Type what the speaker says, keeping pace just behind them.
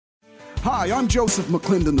Hi, I'm Joseph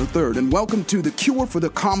McClendon III, and welcome to the Cure for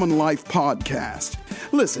the Common Life podcast.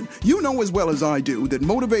 Listen, you know as well as I do that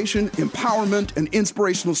motivation, empowerment, and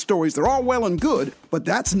inspirational stories, they're all well and good, but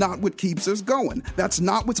that's not what keeps us going. That's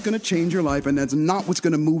not what's going to change your life, and that's not what's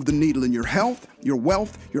going to move the needle in your health, your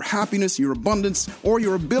wealth, your happiness, your abundance, or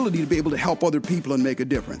your ability to be able to help other people and make a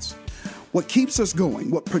difference. What keeps us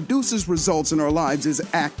going, what produces results in our lives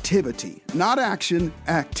is activity, not action,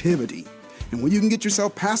 activity. And when you can get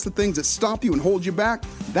yourself past the things that stop you and hold you back,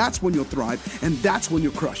 that's when you'll thrive, and that's when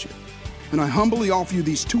you'll crush it. And I humbly offer you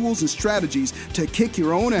these tools and strategies to kick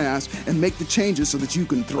your own ass and make the changes so that you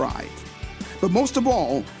can thrive. But most of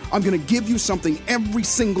all, I'm going to give you something every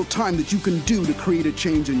single time that you can do to create a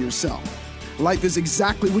change in yourself. Life is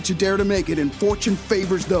exactly what you dare to make it, and fortune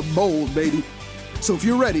favors the bold, baby. So if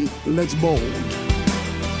you're ready, let's bold.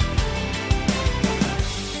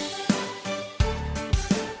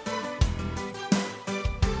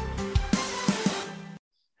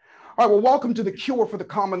 All right, well, welcome to the Cure for the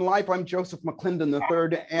Common Life. I'm Joseph McClendon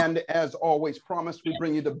III, and as always promised, we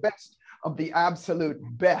bring you the best of the absolute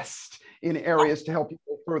best in areas to help you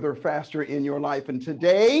go further, faster in your life. And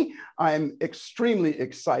today, I'm extremely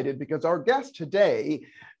excited because our guest today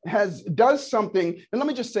does something, and let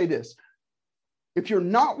me just say this. If you're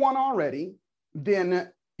not one already, then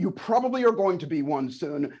you probably are going to be one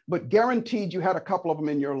soon, but guaranteed you had a couple of them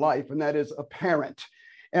in your life, and that is a parent.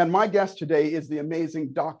 And my guest today is the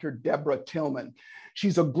amazing Dr. Deborah Tillman.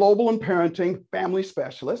 She's a global and parenting family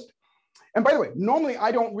specialist. And by the way, normally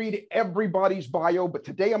I don't read everybody's bio, but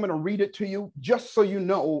today I'm going to read it to you just so you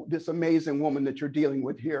know this amazing woman that you're dealing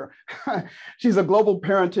with here. She's a global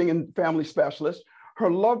parenting and family specialist. Her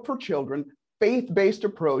love for children, faith-based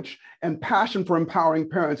approach, and passion for empowering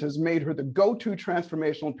parents has made her the go-to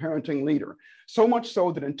transformational parenting leader. So much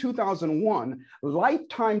so that in 2001,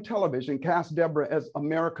 Lifetime Television cast Deborah as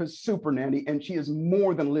America's super nanny, and she has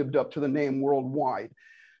more than lived up to the name worldwide.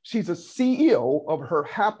 She's a CEO of her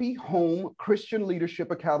Happy Home Christian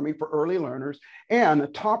Leadership Academy for Early Learners and a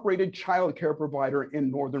top-rated childcare provider in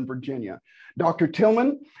Northern Virginia. Dr.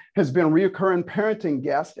 Tillman has been a recurring parenting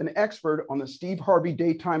guest and expert on the Steve Harvey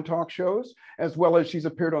daytime talk shows, as well as she's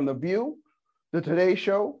appeared on The View, The Today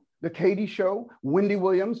Show, The Katie Show, Wendy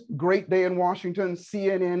Williams, Great Day in Washington,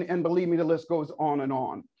 CNN, and believe me, the list goes on and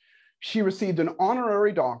on. She received an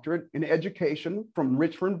honorary doctorate in education from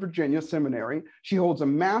Richmond, Virginia Seminary. She holds a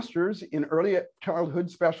master's in early childhood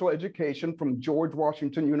special education from George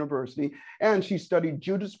Washington University, and she studied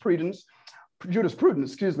jurisprudence,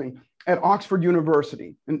 at Oxford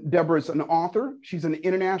University. And Deborah is an author. She's an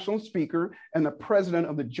international speaker and the president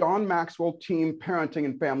of the John Maxwell Team Parenting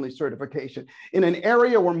and Family Certification. In an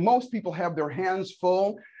area where most people have their hands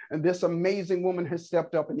full, and this amazing woman has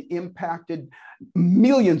stepped up and impacted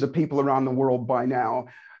millions of people around the world by now.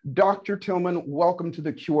 Dr. Tillman, welcome to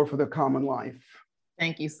the Cure for the Common Life.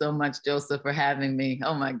 Thank you so much, Joseph, for having me.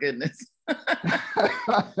 Oh my goodness.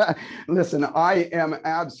 Listen, I am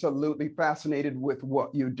absolutely fascinated with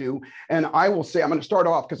what you do. And I will say, I'm going to start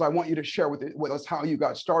off because I want you to share with us how you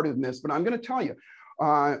got started in this, but I'm going to tell you,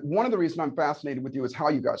 one of the reasons I'm fascinated with you is how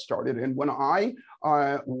you got started. And when I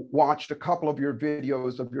watched a couple of your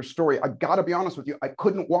videos of your story, I got to be honest with you, I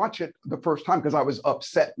couldn't watch it the first time because I was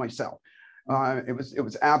upset myself. It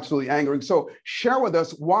was absolutely angering. So share with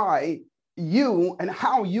us why you and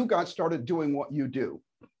how you got started doing what you do.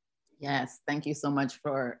 Yes, thank you so much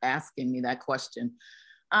for asking me that question.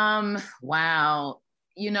 Wow.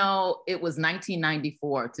 You know, it was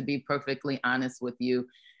 1994, to be perfectly honest with you.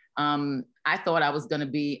 I thought I was going to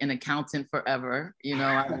be an accountant forever. You know,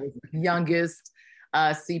 I was the youngest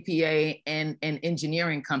CPA in an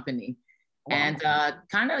engineering company. Wow. And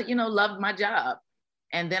kind of, loved my job.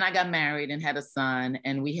 And then I got married and had a son,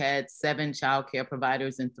 and we had 7 childcare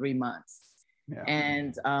providers in 3 months. Yeah.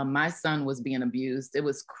 And my son was being abused. It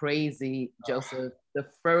was crazy, Joseph. The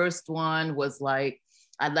first one was like,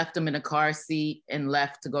 I left him in a car seat and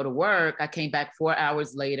left to go to work. I came back 4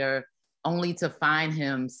 hours later, only to find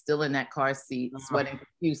him still in that car seat, sweating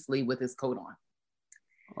profusely with his coat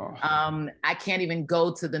on. I can't even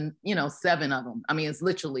go to the, 7 of them. I mean, it's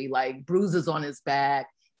literally like bruises on his back,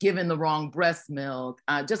 given the wrong breast milk,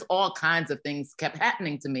 just all kinds of things kept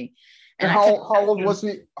happening to me. And how old was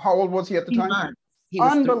he? How old was he at the time? Months.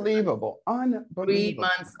 Unbelievable. 3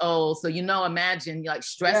 months old. So, imagine like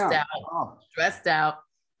stressed out,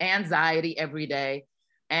 anxiety every day.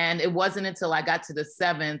 And it wasn't until I got to the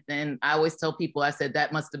 7th, and I always tell people, I said,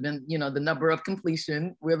 that must have been, the number of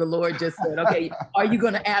completion, where the Lord just said, okay, are you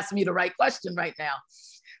going to ask me the right question right now?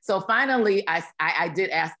 So finally, I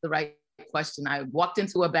did ask the right question. I walked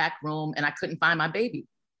into a back room and I couldn't find my baby.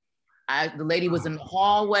 The lady was in the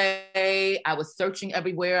hallway. I was searching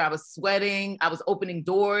everywhere. I was sweating. I was opening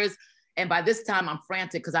doors. And by this time, I'm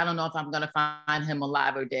frantic because I don't know if I'm going to find him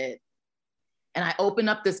alive or dead. And I open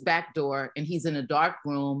up this back door, and he's in a dark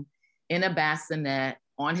room in a bassinet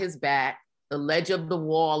on his back. The ledge of the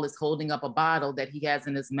wall is holding up a bottle that he has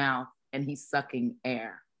in his mouth, and he's sucking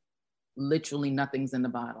air. Literally nothing's in the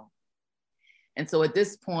bottle. And so at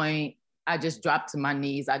this point, I just dropped to my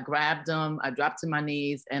knees. I grabbed him, I dropped to my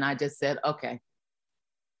knees, and I just said, okay,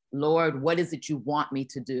 Lord, what is it you want me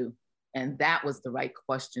to do? And that was the right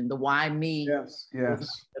question. The why me was the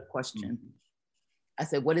question. I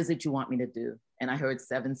said, what is it you want me to do? And I heard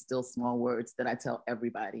 7 still small words that I tell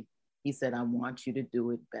everybody. He said, I want you to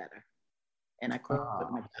do it better. And I quit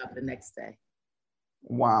my job the next day.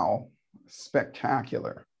 Wow,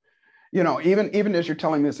 spectacular. You know, even as you're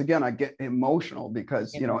telling this again, I get emotional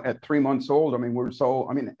because, you know, at 3 months old, I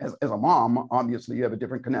mean, as a mom, obviously you have a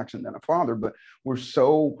different connection than a father, but we're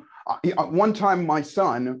so, one time my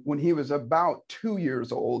son, when he was about 2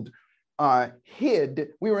 years old,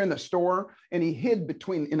 we were in the store and he hid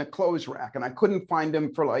in a clothes rack, and I couldn't find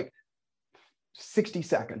him for like 60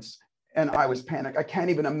 seconds. And I was panicked. I can't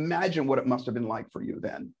even imagine what it must have been like for you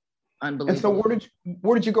then. Unbelievable. And so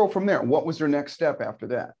where did you go from there? What was your next step after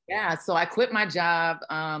that? Yeah, so I quit my job.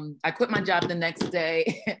 I quit my job the next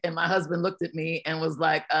day, and my husband looked at me and was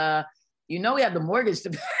like, you know, we have the mortgage to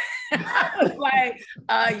pay. I was like,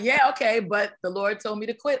 yeah, okay, but the Lord told me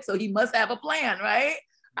to quit, so he must have a plan, right?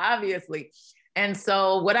 Obviously. And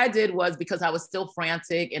so what I did was, because I was still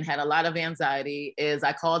frantic and had a lot of anxiety, is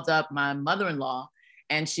I called up my mother-in-law,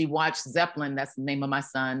 and she watched Zeppelin. That's the name of my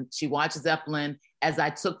son. She watched Zeppelin as I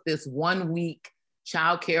took this 1-week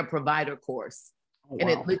childcare provider course. Oh, wow. And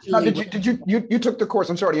it literally you took the course.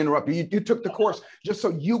 I'm sorry to interrupt you. You took the course just so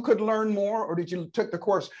you could learn more, or did you take the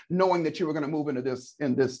course knowing that you were going to move into this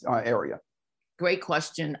area? Great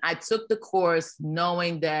question. I took the course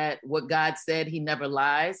knowing that what God said, he never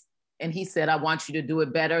lies. And he said, I want you to do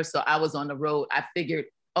it better. So I was on the road. I figured,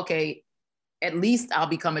 okay, at least I'll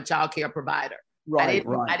become a childcare provider. Right.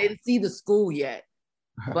 I didn't see the school yet,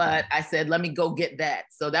 but I said, let me go get that.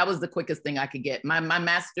 So that was the quickest thing I could get. My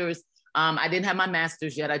master's, I didn't have my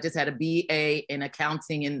master's yet. I just had a BA in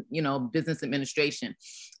accounting and, you know, business administration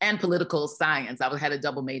and political science. I had a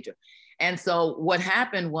double major. And so what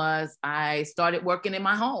happened was I started working in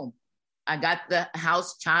my home. I got the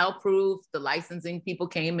house child-proof. The licensing people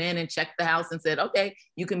came in and checked the house and said, okay,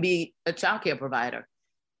 you can be a childcare provider.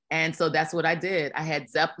 And so that's what I did. I had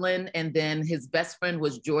Zeppelin, and then his best friend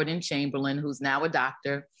was Jordan Chamberlain, who's now a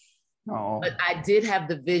doctor. Oh. But I did have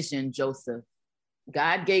the vision, Joseph.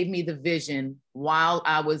 God gave me the vision while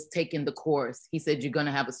I was taking the course. He said, you're going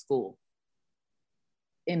to have a school.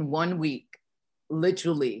 In 1 week,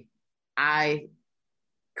 literally, I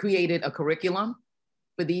created a curriculum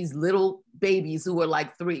for these little babies who were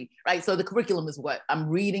like 3, right? So the curriculum is what? I'm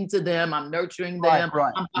reading to them, I'm nurturing them,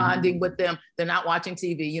 right. I'm bonding with them. They're not watching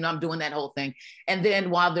TV, you know, I'm doing that whole thing. And then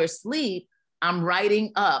while they're asleep, I'm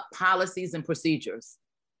writing up policies and procedures.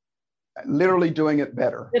 Literally doing it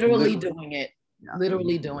better. Literally doing it. Yeah.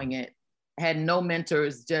 Literally doing it. Had no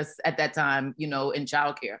mentors just at that time, you know, in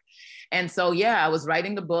childcare. And so, yeah, I was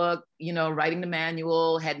writing the book, you know, writing the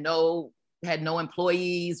manual, had no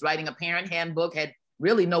employees, writing a parent handbook, had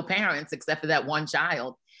really no parents except for that one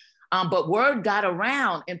child. But word got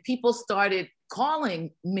around and people started calling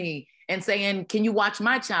me and saying, can you watch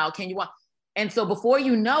my child? Can you watch? And so before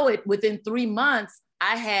you know it, within 3 months,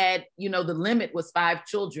 I had, you know, the limit was 5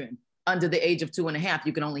 children under the age of 2.5.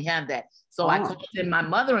 You can only have that. So I called in my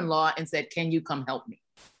mother-in-law and said, can you come help me?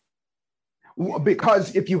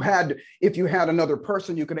 Because if you had another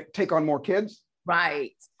person, you could take on more kids.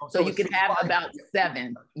 Right. So you can have about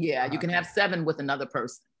 7. Yeah, you can have 7 with another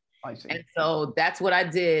person. I see. And so that's what I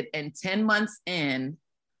did. And 10 months in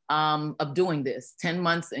of doing this, 10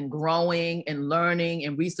 months and growing and learning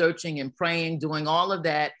and researching and praying, doing all of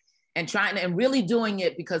that and trying and really doing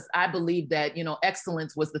it because I believe that, you know,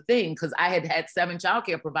 excellence was the thing, because I had 7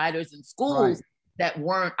 childcare providers in schools that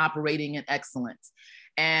weren't operating in excellence.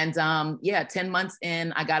 And 10 months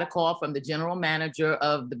in, I got a call from the general manager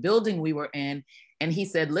of the building we were in. And he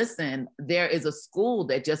said, listen, there is a school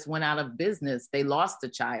that just went out of business. They lost a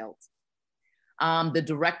child. The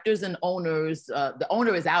directors and owners, the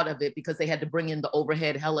owner is out of it because they had to bring in the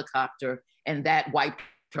overhead helicopter and that wiped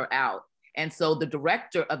her out. And so the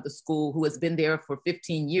director of the school, who has been there for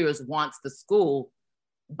 15 years, wants the school,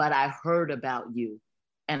 but I heard about you.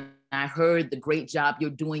 And I heard the great job you're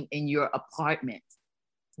doing in your apartment.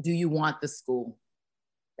 Do you want the school?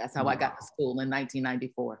 That's how I got the school in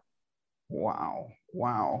 1994.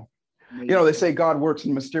 Wow. You know, they say God works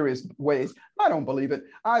in mysterious ways. I don't believe it.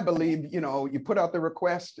 I believe, you know, you put out the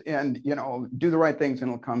request and, you know, do the right things and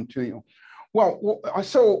it'll come to you. Well,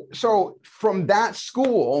 so from that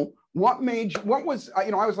school, what made you, what was,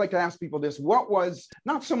 you know, I always like to ask people this, what was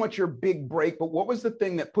not so much your big break, but what was the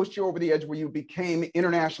thing that pushed you over the edge where you became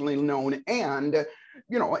internationally known and,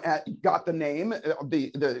 you know, got the name of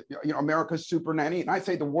the you know, America's Super Nanny, and I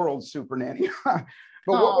say the world's Super Nanny. But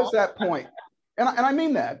what was that point? And I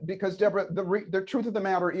mean that because, Deborah, the truth of the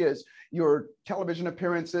matter is your television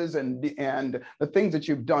appearances and the things that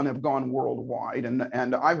you've done have gone worldwide.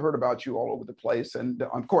 And I've heard about you all over the place. And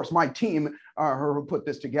of course, my team who put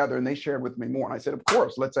this together, and they shared with me more. And I said, of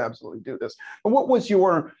course, let's absolutely do this. But what was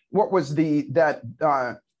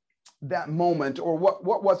that moment, or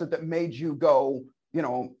what was it that made you go, you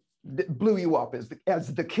know, blew you up,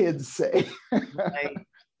 as the kids say? Right.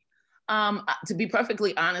 To be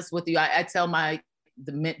perfectly honest with you, I tell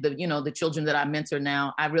the children that I mentor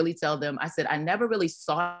now, I really tell them, I said, I never really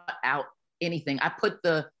sought out anything. I put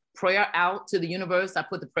the prayer out to the universe. I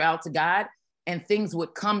put the prayer out to God, and things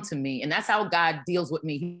would come to me. And that's how God deals with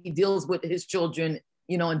me. He deals with his children,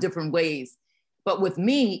 you know, in different ways. But with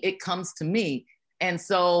me, it comes to me. And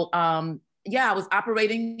so, I was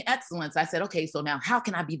operating excellence. I said, okay, so now how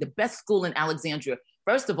can I be the best school in Alexandria?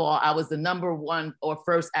 First of all, I was the number one or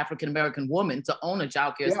first African-American woman to own a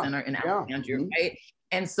child care center in Alexandria, right?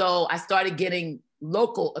 And so I started getting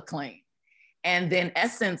local acclaim. And then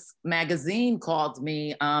Essence magazine called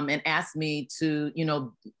me and asked me to,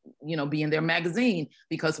 be in their magazine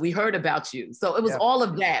because we heard about you. So it was all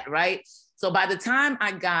of that, right? So by the time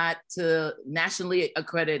I got to a nationally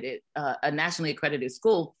accredited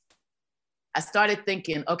school, I started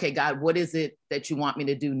thinking, okay, God, what is it that you want me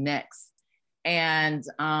to do next? And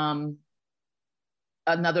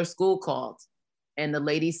another school called, and the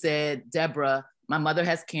lady said, Deborah, my mother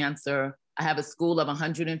has cancer. I have a school of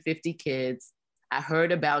 150 kids. I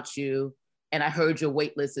heard about you, and I heard your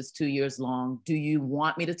wait list is 2 years long. Do you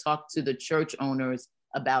want me to talk to the church owners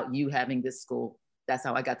about you having this school? That's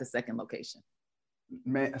how I got the second location.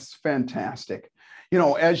 Man, it's fantastic. You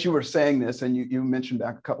know, as you were saying this, and you mentioned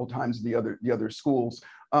back a couple of times the other schools,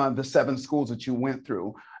 the 7 schools that you went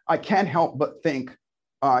through, I can't help but think,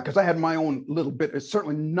 because I had my own little bit, it's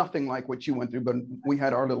certainly nothing like what you went through, but we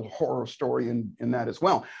had our little horror story in that as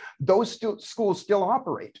well. Those schools still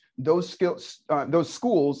operate. Those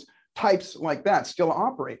schools, types like that, still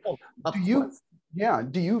operate. Oh, of course.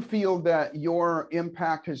 Do you feel that your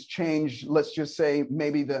impact has changed, let's just say,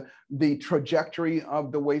 maybe the trajectory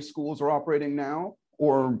of the way schools are operating now?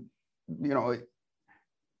 Or, you know?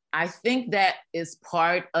 I think that is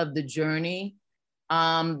part of the journey.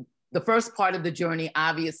 The first part of the journey,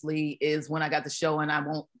 obviously, is when I got the show, and I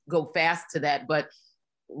won't go fast to that. But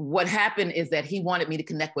what happened is that he wanted me to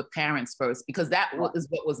connect with parents first, because that was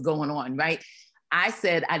what was going on, right? I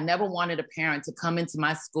said I never wanted a parent to come into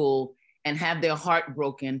my school and have their heart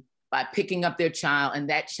broken by picking up their child and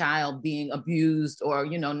that child being abused or,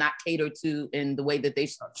 not catered to in the way that they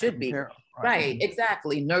should be. Right,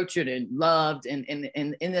 exactly. Nurtured and loved and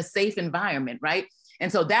in a safe environment, right? And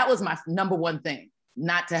so that was my number one thing,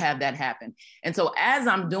 not to have that happen. And so as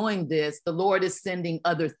I'm doing this, the Lord is sending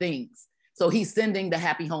other things. So he's sending the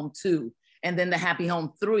Happy Home 2 and then the Happy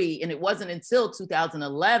Home 3. And it wasn't until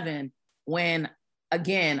 2011 when,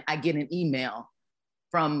 again, I get an email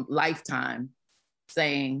from Lifetime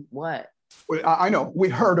saying, what? I know, we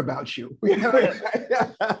heard about you. What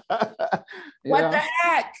the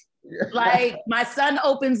heck? Like, my son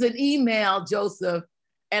opens an email, Joseph,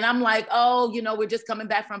 and I'm like, oh, we're just coming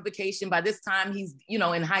back from vacation. By this time, he's,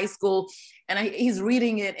 in high school, and he's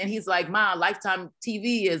reading it, and he's like, Ma, Lifetime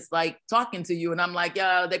TV is like talking to you. And I'm like,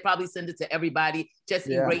 yeah, they probably send it to everybody. Just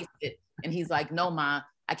erase it. And he's like, no, Ma,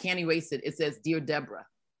 I can't erase it. It says, Dear Deborah.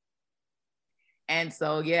 And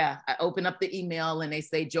so, I open up the email and they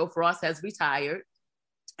say, Joe Frost has retired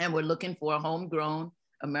and we're looking for a homegrown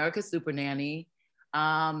America's Super Nanny.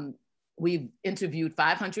 We've interviewed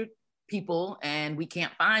 500 people and we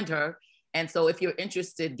can't find her. And so if you're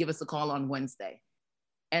interested, give us a call on Wednesday.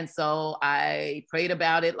 And so I prayed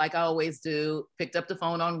about it like I always do, picked up the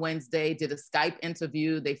phone on Wednesday, did a Skype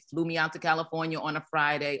interview. They flew me out to California on a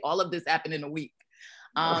Friday. All of this happened in a week.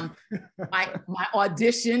 My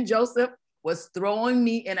audition, Joseph, was throwing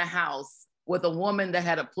me in a house with a woman that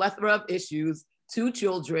had a plethora of issues, 2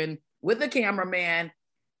 children, with a cameraman,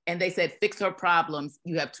 and they said, fix her problems.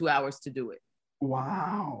 You have 2 hours to do it.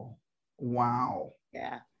 Wow.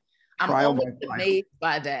 Yeah. I'm always amazed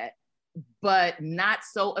by that, but not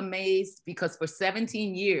so amazed because for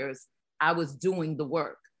 17 years, I was doing the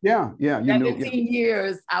work. Yeah, yeah, you knew. 17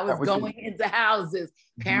 years, I was going into houses.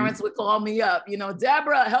 Parents would call me up, you know,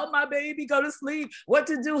 Deborah, help my baby go to sleep. What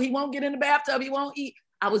to do? He won't get in the bathtub. He won't eat.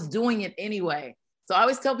 I was doing it anyway. So I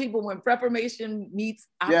always tell people when preparation meets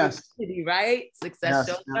opportunity, right? Success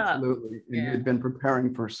shows up. Absolutely. And you'd been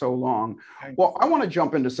preparing for so long. Well, I want to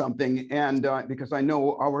jump into something, and because I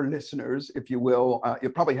know our listeners, if you will, you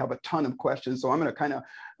probably have a ton of questions. So I'm going to kind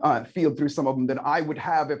of field through some of them that I would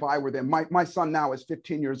have if I were them. My son now is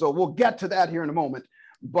 15 years old. We'll get to that here in a moment.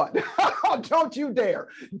 But don't you dare.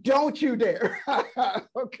 Don't you dare.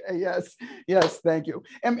 Okay, yes, thank you.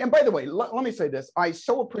 And by the way, let me say this. I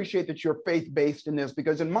so appreciate that you're faith-based in this,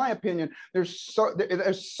 because in my opinion, there's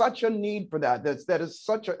such a need for that. There's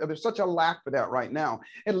such a lack for that right now,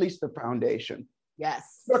 at least the foundation.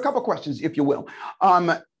 Yes. But a couple of questions, if you will.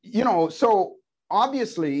 You know, so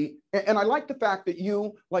obviously, and I like the fact that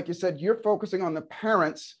you, like you said, you're focusing on the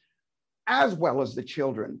parents as well as the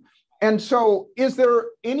children. And so is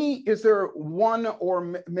there one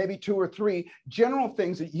or maybe two or three general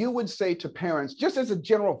things that you would say to parents, just as a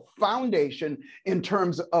general foundation in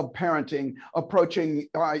terms of parenting, approaching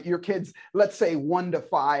your kids, let's say 1 to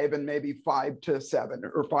 5 and maybe 5 to 7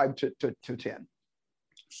 or 5 to 10?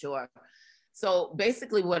 Sure. So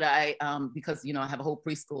basically what because, you know, I have a whole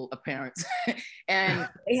preschool of parents and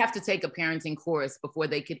they have to take a parenting course before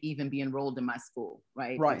they could even be enrolled in my school,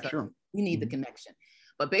 right? Right, because sure. We need the connection.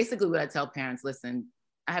 But basically what I tell parents, listen,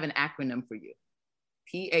 I have an acronym for you,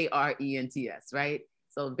 PARENTS, right?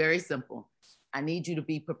 So very simple. I need you to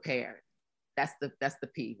be prepared. That's the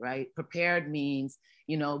P, right? Prepared means,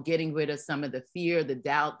 you know, getting rid of some of the fear, the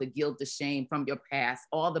doubt, the guilt, the shame from your past,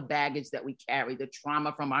 all the baggage that we carry, the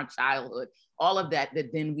trauma from our childhood, all of that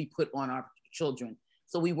then we put on our children.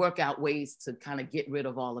 So we work out ways to kind of get rid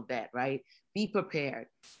of all of that, right? Be prepared.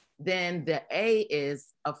 Then the A is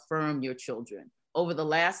affirm your children. Over the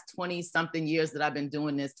last 20 something years that I've been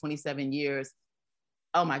doing this, 27 years,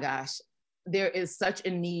 oh my gosh, there is such a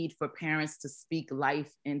need for parents to speak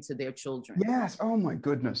life into their children. Yes. Oh my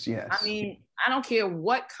goodness. Yes. I mean, I don't care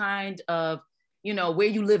what kind of, you know, where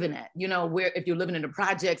you living at, you know, where, if you're living in the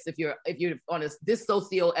projects, if you're on this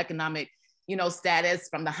socioeconomic, you know, status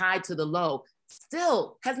from the high to the low,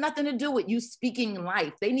 still has nothing to do with you speaking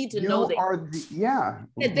life. They need to know that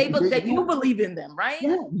that you believe in them, right?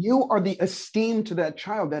 Yeah, you are the esteem to that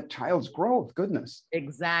child's growth. Goodness.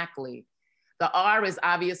 Exactly. The R is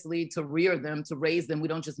obviously to rear them, to raise them. We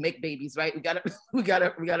don't just make babies, right? We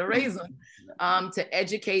gotta raise them, to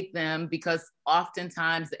educate them, because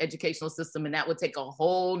oftentimes the educational system, and that would take a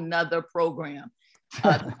whole nother program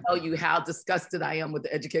to tell you how disgusted I am with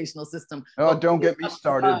the educational system. Oh, don't get me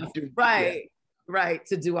started. Right. Right,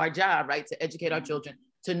 to do our job, right? To educate our children,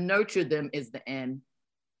 to nurture them is the N,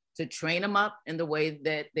 to train them up in the way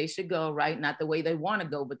that they should go, right? Not the way they want to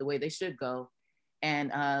go, but the way they should go.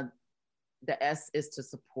 And the S is to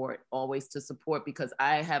support, always to support, because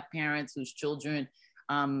I have parents whose children,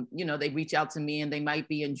 you know, they reach out to me and they might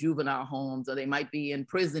be in juvenile homes or they might be in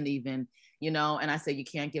prison even, you know, and I say, you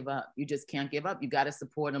can't give up. You just can't give up. You got to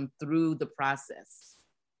support them through the process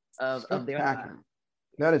of their life.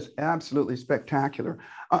 That is absolutely spectacular.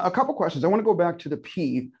 A couple questions. I want to go back to the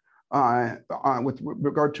P with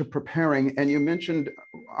regard to preparing. And you mentioned,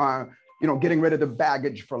 you know, getting rid of the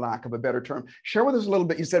baggage, for lack of a better term. Share with us a little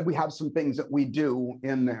bit. You said we have some things that we do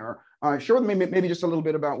in there. Share with me maybe just a little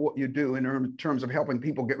bit about what you do in terms of helping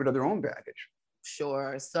people get rid of their own baggage.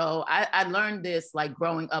 Sure. So I learned this like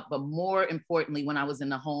growing up, but more importantly, when I was in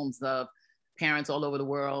the homes of parents all over the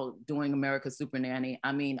world doing America's Super Nanny.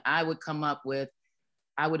 I mean, I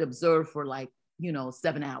would observe for like, you know,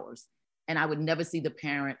 7 hours, and I would never see the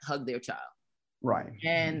parent hug their child. Right.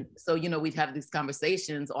 And so, you know, we'd have these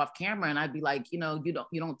conversations off camera and I'd be like, you know, you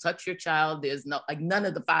don't touch your child. There's none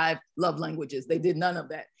of the 5 love languages. They did none of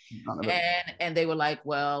that. And they were like,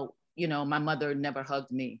 well, you know, my mother never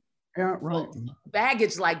hugged me. Yeah, right. So,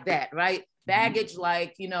 baggage like that, right? Baggage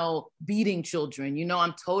like, you know, beating children. You know,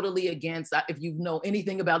 I'm totally against, if you know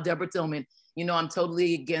anything about Deborah Tillman, you know, I'm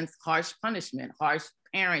totally against harsh punishment, harsh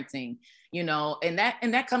parenting, you know, and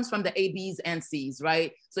that comes from the A, B's, and C's,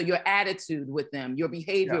 right? So your attitude with them, your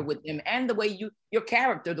behavior with them, and the way your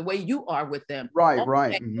character, the way you are with them. Right.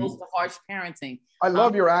 Goes to harsh parenting. I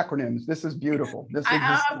love your acronyms. This is beautiful.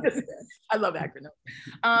 I love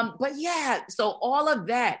acronyms. But yeah, so all of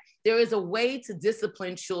that, there is a way to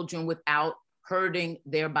discipline children without hurting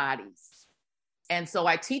their bodies. And so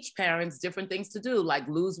I teach parents different things to do, like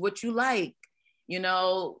lose what you like. You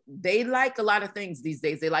know, they like a lot of things these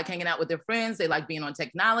days. They like hanging out with their friends. They like being on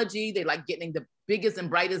technology. They like getting the biggest and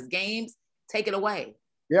brightest games. Take it away.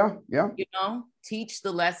 Yeah, yeah. You know, teach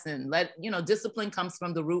the lesson. Discipline comes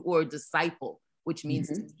from the root word disciple, which means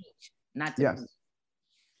to teach, not to Yes.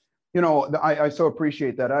 beat. I so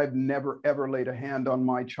appreciate that. I've never, ever laid a hand on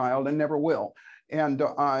my child and never will. And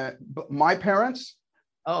but my parents,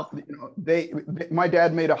 my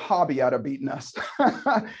dad made a hobby out of beating us,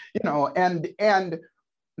 and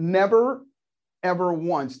never, ever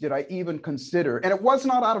once did I even consider, and it was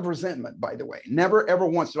not out of resentment, by the way, never, ever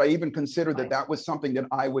once did I even consider that that was something that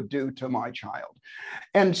I would do to my child.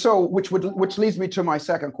 And so, which leads me to my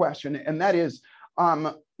second question, and that is,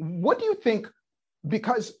 what do you think?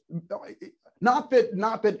 Because not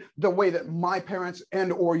that the way that my parents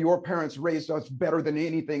and or your parents raised us better than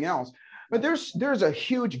anything else, but there's a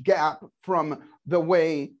huge gap from the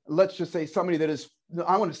way, let's just say, somebody that is,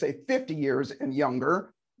 I want to say 50 years and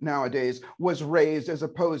younger nowadays was raised, as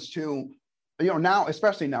opposed to, now,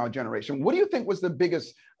 especially now, generation. What do you think was the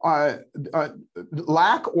biggest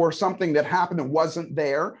lack, or something that happened that wasn't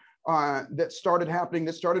there, that started happening,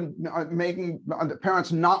 that started making the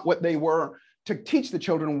parents not what they were, to teach the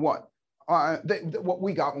children what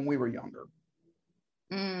we got when we were younger?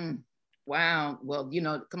 Wow. Well,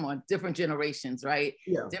 come on, different generations, right?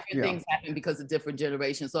 Yeah. Different things happen because of different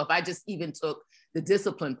generations. So if I just even took the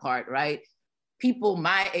discipline part, right? People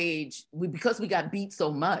my age, because we got beat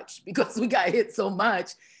so much, because we got hit so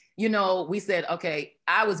much, we said, okay,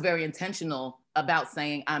 I was very intentional about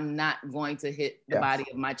saying, I'm not going to hit the body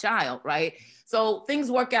of my child, right? So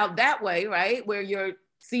things work out that way, right? Where you're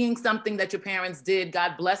seeing something that your parents did,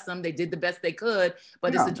 God bless them, they did the best they could,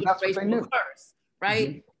 but it's a generational curse,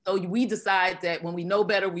 right? So we decide that when we know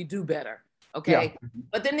better, we do better, okay?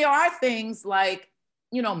 But then there are things like,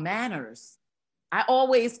 manners. I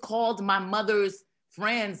always called my mother's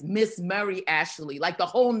friends Miss Murray Ashley, like the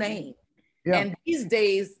whole name. And these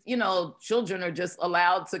days, children are just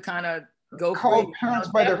allowed to kind of go call parents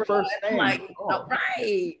by their first name. I'm like, no,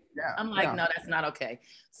 right. I'm like, no, that's not okay.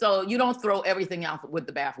 So you don't throw everything out with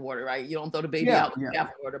the bathwater, right? You don't throw the baby out with the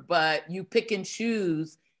bathwater, but you pick and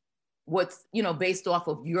choose what's, based off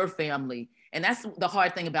of your family. And that's the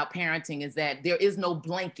hard thing about parenting, is that there is no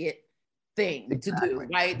blanket thing to do,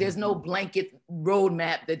 right? There's no blanket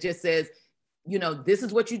roadmap that just says, this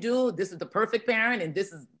is what you do, this is the perfect parent, and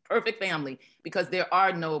this is perfect family, because there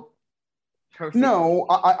are no perfect. No,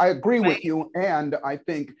 I agree with you. And I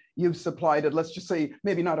think you've supplied it, let's just say,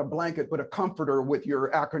 maybe not a blanket, but a comforter with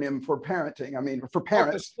your acronym for parenting. I mean, for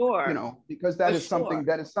parents, because that is something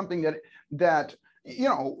that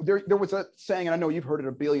there was a saying, and I know you've heard it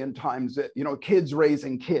a billion times, that, kids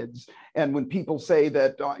raising kids. And when people say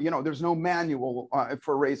that, there's no manual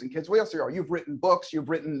for raising kids, well, yes, there are. You've written books, you've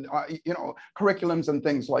written, curriculums and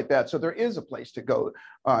things like that. So there is a place to go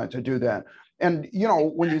to do that. And,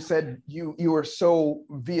 when you said you were so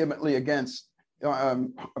vehemently against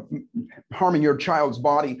harming your child's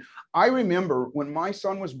body, I remember when my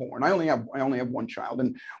son was born, I only have one child.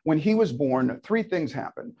 And when he was born, three things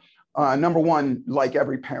happened. Number one, like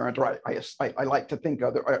every parent, or I like to think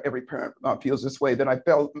every parent feels this way, that I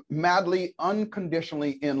fell madly,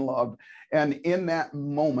 unconditionally in love. And in that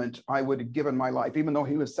moment, I would have given my life, even though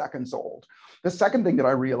he was seconds old. The second thing that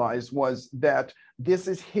I realized was that this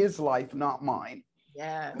is his life, not mine.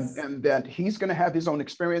 Yes. And that he's going to have his own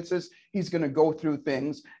experiences. He's going to go through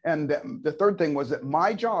things. And the third thing was that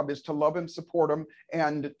my job is to love him, support him,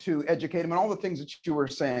 and to educate him, and all the things that you were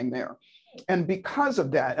saying there. And because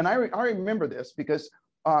of that, and I remember this because,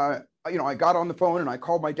 I got on the phone and I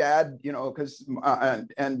called my dad, because,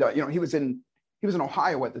 he was in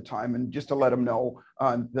Ohio at the time, and just to let him know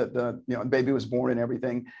that the baby was born and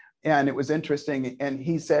everything. And it was interesting. And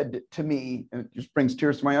he said to me, and it just brings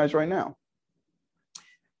tears to my eyes right now.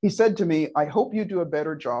 He said to me, I hope you do a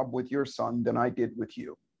better job with your son than I did with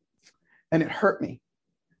you. And it hurt me.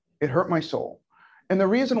 It hurt my soul. And the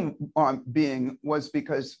reason being was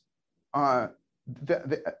because that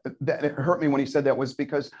it hurt me when he said that, was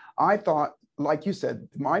because I thought, like you said,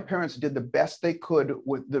 my parents did the best they could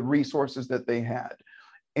with the resources that they had.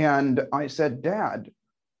 And I said, Dad,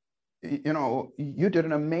 you did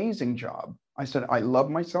an amazing job. I said, I love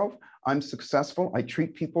myself. I'm successful. I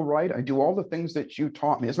treat people right. I do all the things that you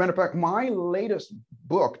taught me. As a matter of fact, my latest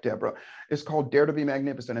book, Deborah, is called Dare to Be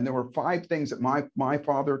Magnificent. And there were 5 things that my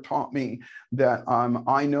father taught me that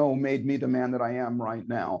I know made me the man that I am right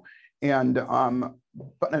now. And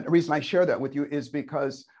but the reason I share that with you is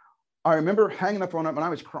because I remember hanging the phone up and I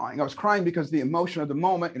was crying. I was crying because the emotion of the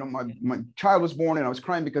moment, my child was born, and I was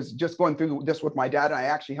crying because just going through this with my dad, I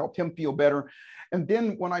actually helped him feel better. And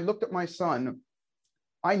then when I looked at my son,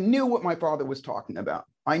 I knew what my father was talking about.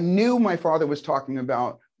 I knew my father was talking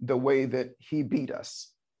about the way that he beat us.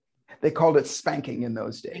 They called it spanking in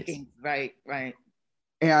those days. Spanking, right, right.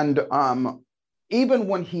 And even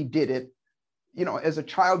when he did it, you know, as a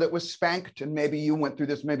child that was spanked, and maybe you went through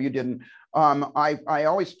this, maybe you didn't, I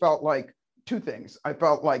always felt like two things. I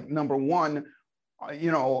felt like, number one,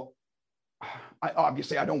 you know,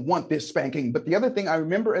 obviously I don't want this spanking, but the other thing I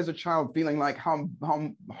remember as a child feeling like how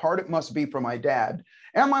hard it must be for my dad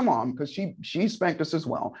and my mom, because she spanked us as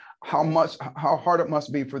well, how hard it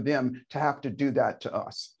must be for them to have to do that to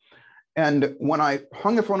us. And when I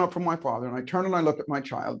hung the phone up from my father and I turned and I looked at my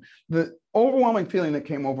child, the overwhelming feeling that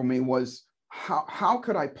came over me was, how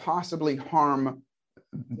could I possibly harm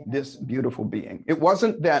this beautiful being? It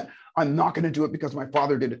wasn't that I'm not going to do it because my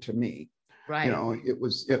father did it to me. Right. You know, it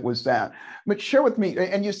was that. But share with me,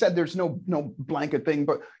 and you said there's no blanket thing,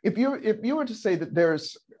 but if you were to say that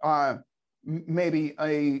there's maybe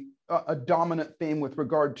a dominant theme with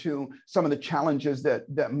regard to some of the challenges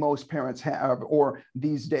that most parents have, or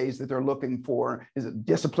these days that they're looking for, is it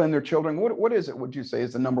discipline their children? What is it, would you say,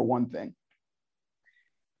 is the number one thing?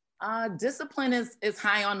 Discipline is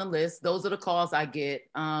high on the list. Those are the calls I get.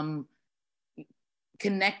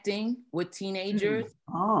 Connecting with teenagers.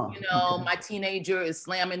 My teenager is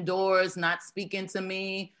slamming doors, not speaking to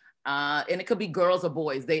me. And it could be girls or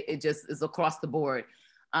boys. It just is across the board.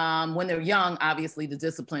 When they're young, obviously the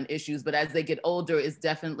discipline issues, but as they get older, it's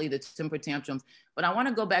definitely the temper tantrums. But I want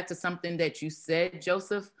to go back to something that you said,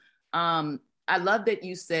 Joseph. I love that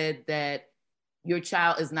you said that your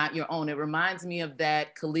child is not your own. It reminds me of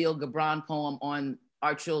that Khalil Gibran poem on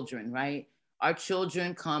our children, right? Our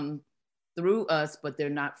children come through us, but they're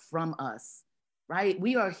not from us, right?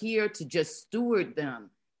 We are here to just steward them.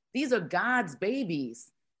 These are God's babies.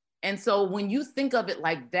 And so when you think of it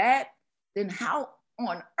like that, then how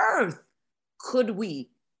on earth could we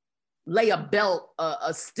lay a belt,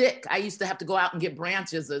 a stick? I used to have to go out and get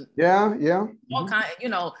branches. All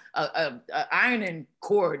kind, ironing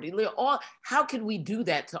cord. How could we do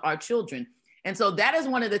that to our children? And so that is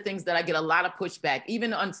one of the things that I get a lot of pushback,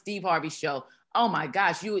 even on Steve Harvey's show. Oh my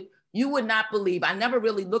gosh, you would not believe. I never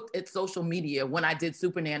really looked at social media when I did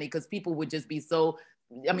Super Nanny, because people would just be so,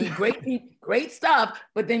 I mean, great stuff,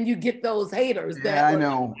 but then you get those haters. I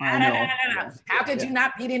know. How could you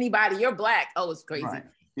not beat anybody? You're Black. Oh, it's crazy. Right.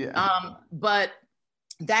 Yeah. But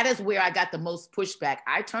that is where I got the most pushback.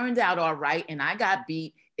 I turned out all right, and I got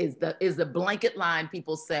beat is the blanket line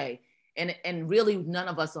people say. And really none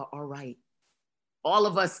of us are all right. All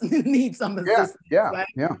of us need some assistance. Yeah.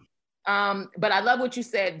 But I love what you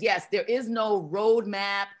said. Yes, there is no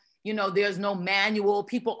roadmap. There's no manual.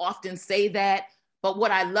 People often say that. But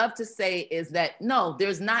what I love to say is that, no,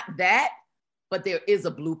 there's not that, but there is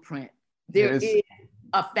a blueprint. There is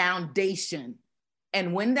a foundation.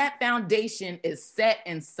 And when that foundation is set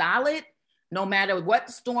and solid, no matter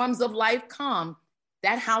what storms of life come,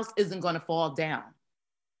 that house isn't going to fall down.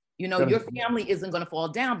 Your family isn't going to fall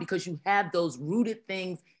down because you have those rooted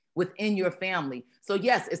things within your family. So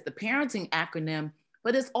yes, it's the parenting acronym,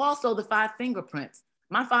 but it's also the 5 fingerprints.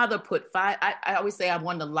 My father put 5, I always say I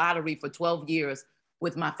won the lottery for 12 years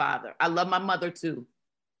with my father. I love my mother too,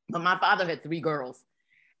 but my father had 3 girls.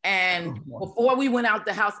 And before we went out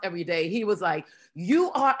the house every day, he was like,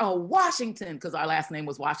 you are a Washington, because our last name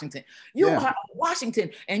was Washington. You are a Washington,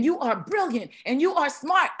 and you are brilliant, and you are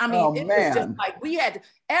smart. I mean, it was just like we had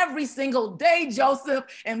every single day, Joseph,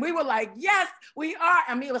 and we were like, yes, we are.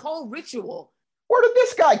 I mean, the whole ritual. Where did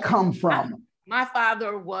this guy come from? My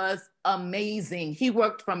father was amazing. He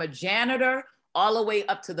worked from a janitor all the way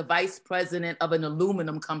up to the vice president of an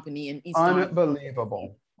aluminum company in East Orange.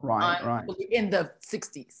 Unbelievable. Right. In the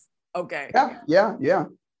 60s. Okay. Yeah.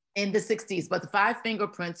 In the 60s. But the 5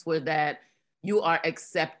 fingerprints were that you are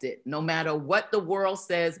accepted no matter what the world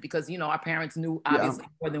says, because, our parents knew obviously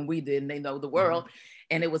more than we did, and they know the world.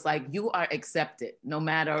 And it was like, you are accepted no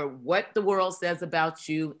matter what the world says about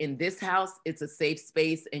you. In this house, it's a safe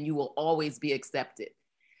space and you will always be accepted.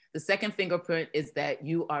 The second fingerprint is that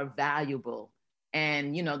you are valuable.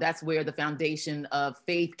 And, that's where the foundation of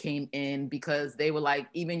faith came in, because they were like,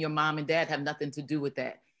 even your mom and dad have nothing to do with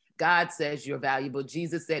that. God says you're valuable.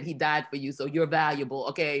 Jesus said he died for you, so you're valuable.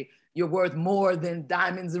 Okay, you're worth more than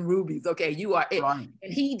diamonds and rubies. Okay, you are it. Right.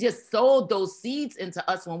 And he just sowed those seeds into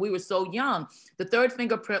us when we were so young. The third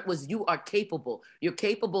fingerprint was you are capable. You're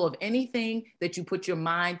capable of anything that you put your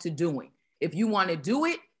mind to doing. If you want to do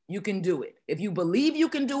it, you can do it. If you believe you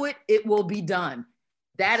can do it, it will be done.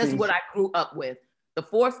 That is what I grew up with. The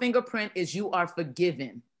fourth fingerprint is you are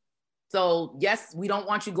forgiven. So yes, we don't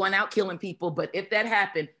want you going out killing people, but if that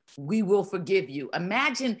happened, we will forgive you.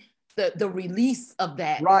 Imagine the release of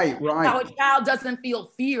that. Right. How a child doesn't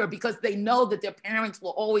feel fear because they know that their parents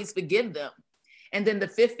will always forgive them. And then the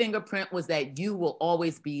fifth fingerprint was that you will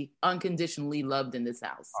always be unconditionally loved in this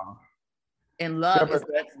house. And love is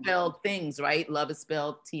spelled things, right? Love is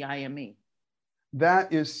spelled T-I-M-E.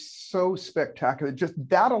 That is so spectacular. Just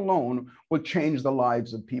that alone will change the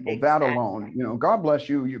lives of people. Exactly. That alone, you know, God bless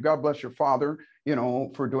you. God bless your father, you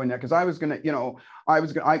know, for doing that. Because I was going to, you know,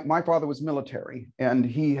 my father was military and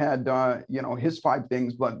he had, you know, his 5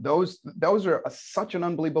 things, but those are such an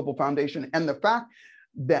unbelievable foundation. And the fact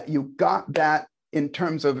that you got that in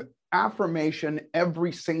terms of affirmation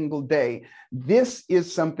every single day, this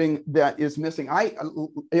is something that is missing.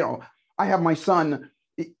 You know, I have my son,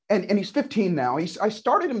 and he's 15 now. I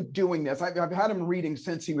started him doing this. I've had him reading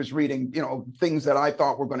since he was reading, you know, things that I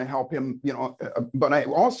thought were going to help him, you know, but I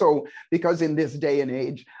also, because in this day and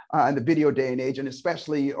age, in the video day and age, and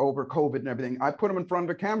especially over COVID and everything, I put him in front of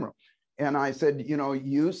the camera. And I said, you know,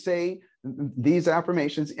 you say these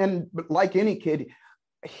affirmations. And like any kid,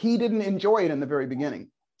 he didn't enjoy it in the very beginning.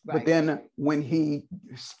 Right. But then when he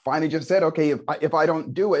finally just said, okay, if I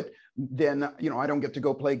don't do it, then, you know, I don't get to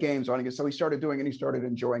go play games. So he started doing it, and he started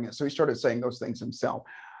enjoying it. So he started saying those things himself.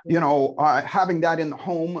 You know, having that in the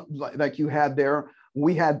home, like you had there,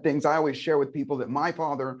 we had things I always share with people that my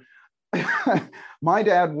father, my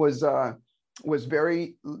dad was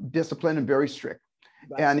very disciplined and very strict.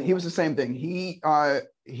 Right. And he was the same thing. He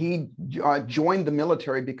joined the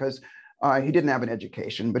military because he didn't have an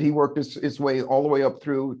education, but he worked his way all the way up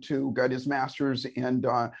through to get his master's and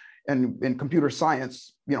in computer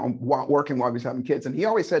science, you know, working while he was having kids. And he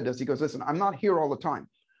always said this, he goes, listen, I'm not here all the time,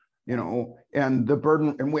 you know, and the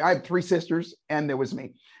burden, and I had 3 sisters and there was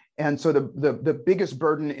me. And so the biggest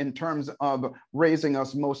burden in terms of raising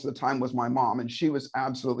us most of the time was my mom. And she was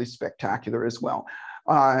absolutely spectacular as well.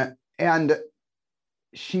 And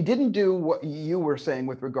she didn't do what you were saying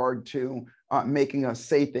with regard to making us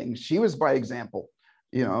say things. She was by example.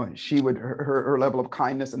 You know, she would, her level of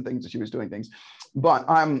kindness and things that she was doing things. But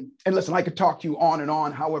and listen, I could talk to you on and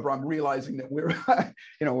on. However, I'm realizing that we're,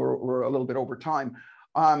 you know, we're a little bit over time.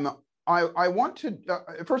 I want to,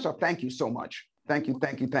 first off, thank you so much. Thank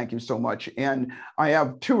you so much. And I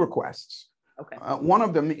have 2 requests. Okay. One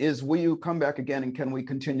of them is, will you come back again and can we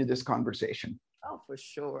continue this conversation? Oh, for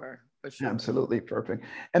sure. For sure. Absolutely. Perfect.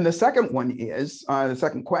 And the second one is, the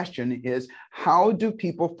second question is, how do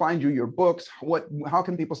people find you, your books? How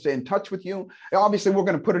can people stay in touch with you? Obviously, we're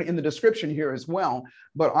going to put it in the description here as well,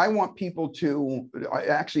 but I want people to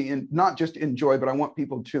actually not just enjoy, but I want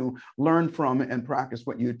people to learn from and practice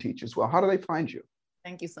what you teach as well. How do they find you?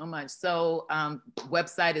 Thank you so much. So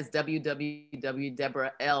website is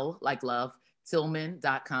www.Deborah, like love,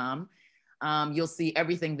 Tillman.com. You'll see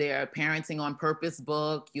everything there. Parenting on Purpose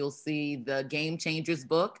book. You'll see the Game Changers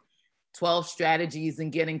book, 12 strategies in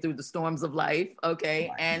getting through the storms of life. Okay.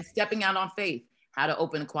 Right. And Stepping Out on Faith, how to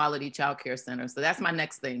open a quality childcare center. So that's my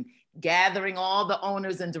next thing. Gathering all the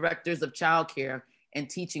owners and directors of childcare and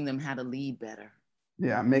teaching them how to lead better.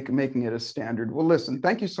 Yeah, making it a standard. Well, listen,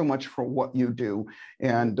 thank you so much for what you do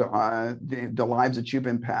and the lives that you've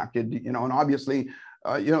impacted, you know, and obviously,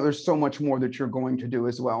 you know, there's so much more that you're going to do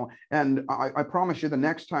as well. And I promise you the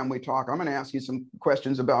next time we talk, I'm going to ask you some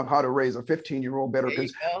questions about how to raise a 15-year-old better.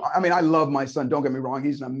 Because I mean, I love my son. Don't get me wrong.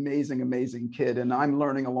 He's an amazing, amazing kid. And I'm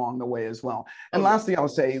learning along the way as well. And lastly, I'll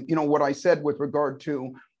say, you know, what I said with regard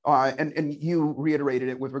to, and you reiterated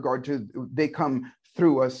it with regard to, they come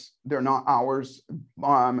through us. They're not ours.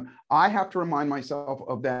 I have to remind myself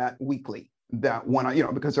of that weekly. That when I, you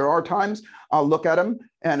know, because there are times I'll look at him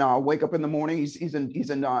and I'll wake up in the morning. He's in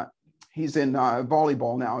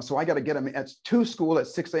volleyball now, so I got to get him to school at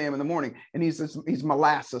 6 a.m. in the morning, and he's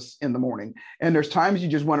molasses in the morning. And there's times you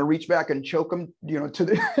just want to reach back and choke him, you know, to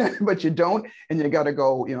the, but you don't, and you got to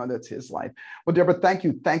go. You know, that's his life. Well, Deborah, thank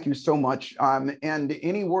you so much. And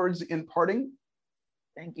any words in parting?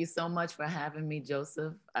 Thank you so much for having me,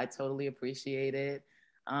 Joseph. I totally appreciate it.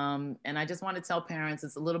 And I just want to tell parents,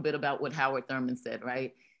 it's a little bit about what Howard Thurman said,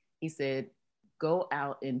 right? He said, go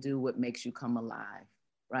out and do what makes you come alive,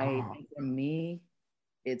 right? Oh. And for me,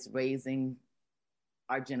 it's raising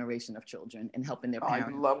our generation of children and helping their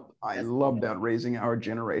parents. I love that, raising our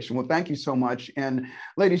generation. Well, thank you so much. And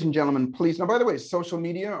ladies and gentlemen, please, now, by the way, social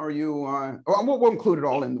media, are you, we'll include it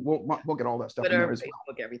all in, we'll get all that stuff Twitter, in there as Facebook,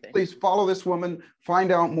 well. Everything. Please follow this woman,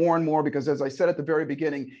 find out more and more, because as I said at the very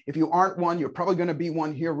beginning, if you aren't one, you're probably going to be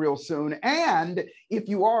one here real soon. And if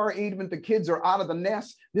you are, even if the kids are out of the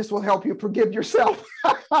nest, this will help you forgive yourself.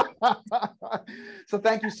 So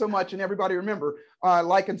thank you so much. And everybody remember,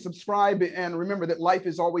 like and subscribe, and remember that life life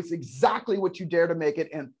is always exactly what you dare to make it,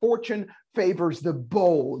 and fortune favors the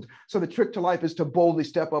bold. So the trick to life is to boldly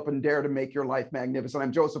step up and dare to make your life magnificent.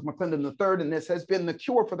 I'm Joseph McClendon III, and this has been The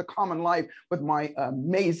Cure for the Common Life with my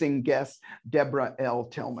amazing guest, Deborah L.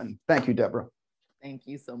 Tillman. Thank you, Deborah. Thank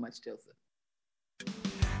you so much, Joseph.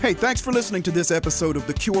 Hey, thanks for listening to this episode of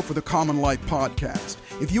the Cure for the Common Life podcast.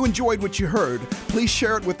 If you enjoyed what you heard, please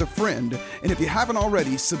share it with a friend. And if you haven't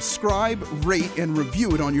already, subscribe, rate, and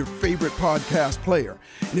review it on your favorite podcast player.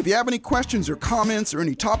 And if you have any questions or comments or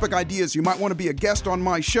any topic ideas you might want to be a guest on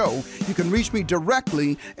my show, you can reach me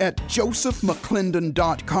directly at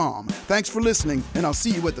josephmcclendon.com. Thanks for listening, and I'll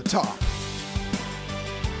see you at the top.